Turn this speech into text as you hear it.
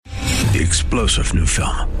The explosive new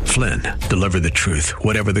film, Flynn, Deliver the Truth,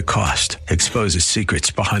 Whatever the Cost, exposes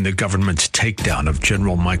secrets behind the government's takedown of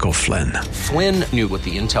General Michael Flynn. Flynn knew what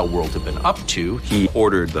the intel world had been up to. He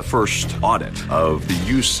ordered the first audit of the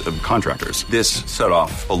use of contractors. This set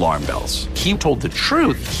off alarm bells. He told the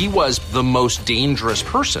truth. He was the most dangerous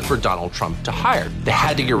person for Donald Trump to hire. They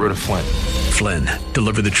had to get rid of Flynn. Flynn,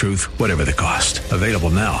 Deliver the Truth, Whatever the Cost. Available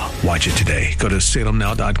now. Watch it today. Go to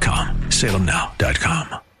salemnow.com.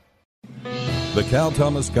 salemnow.com. The Cal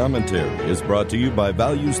Thomas Commentary is brought to you by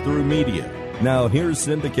Values Through Media. Now here's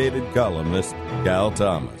syndicated columnist Cal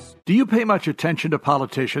Thomas. Do you pay much attention to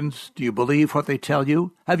politicians? Do you believe what they tell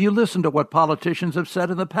you? Have you listened to what politicians have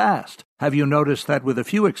said in the past? Have you noticed that with a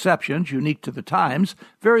few exceptions unique to the times,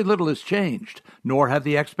 very little has changed, nor have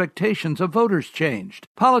the expectations of voters changed?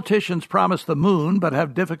 Politicians promise the moon but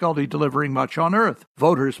have difficulty delivering much on Earth.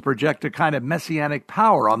 Voters project a kind of messianic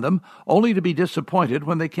power on them, only to be disappointed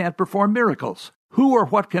when they can't perform miracles. Who or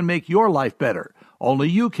what can make your life better? Only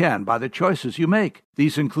you can by the choices you make.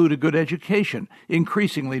 These include a good education,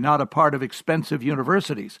 increasingly not a part of expensive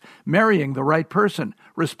universities, marrying the right person,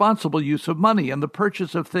 responsible use of money, and the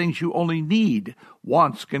purchase of things you only need.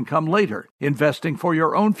 Wants can come later. Investing for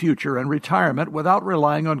your own future and retirement without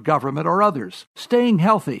relying on government or others. Staying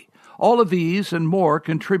healthy. All of these and more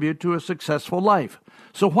contribute to a successful life.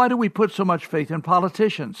 So why do we put so much faith in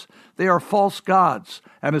politicians? They are false gods.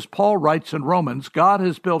 And as Paul writes in Romans, God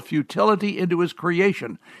has built futility into his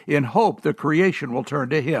creation in hope the creation will turn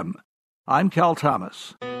to him. I'm Cal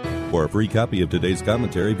Thomas. For a free copy of today's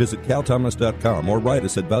commentary, visit calthomas.com or write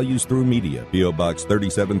us at Values Through Media, P.O. Box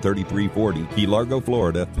 373340, Key Largo,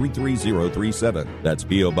 Florida 33037. That's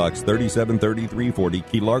P.O. Box 373340,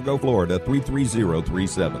 Key Largo, Florida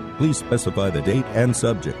 33037. Please specify the date and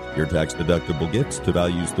subject. Your tax-deductible gifts to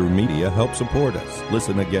Values Through Media help support us.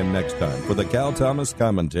 Listen again next time for the Cal Thomas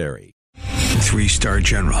Commentary. Three-star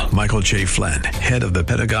General Michael J. Flynn, head of the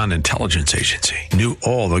Pentagon Intelligence Agency, knew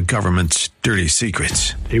all the government's dirty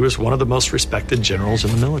secrets. He was one of the most respected generals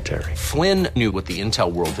in the military. Flynn knew what the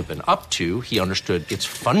intel world had been up to. He understood its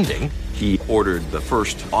funding. He ordered the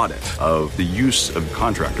first audit of the use of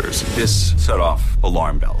contractors. This set off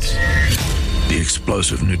alarm bells. The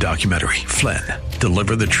explosive new documentary, Flynn,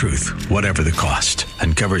 Deliver the Truth, Whatever the Cost,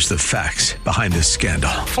 uncovers the facts behind this scandal.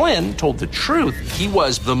 Flynn told the truth. He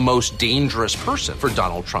was the most dangerous person for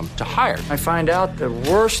Donald Trump to hire. I find out the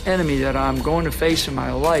worst enemy that I'm going to face in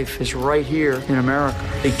my life is right here in America.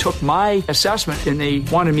 They took my assessment and they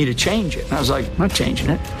wanted me to change it. And I was like, I'm not changing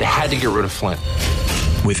it. They had to get rid of Flynn.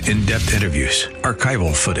 With in-depth interviews,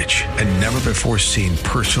 archival footage, and never-before-seen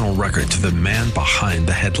personal records of the man behind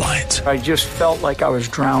the headlines. I just felt like I was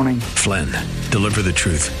drowning. Flynn, Deliver the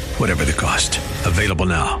Truth, Whatever the Cost. Available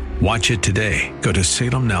now. Watch it today. Go to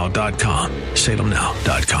salemnow.com.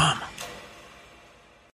 salemnow.com.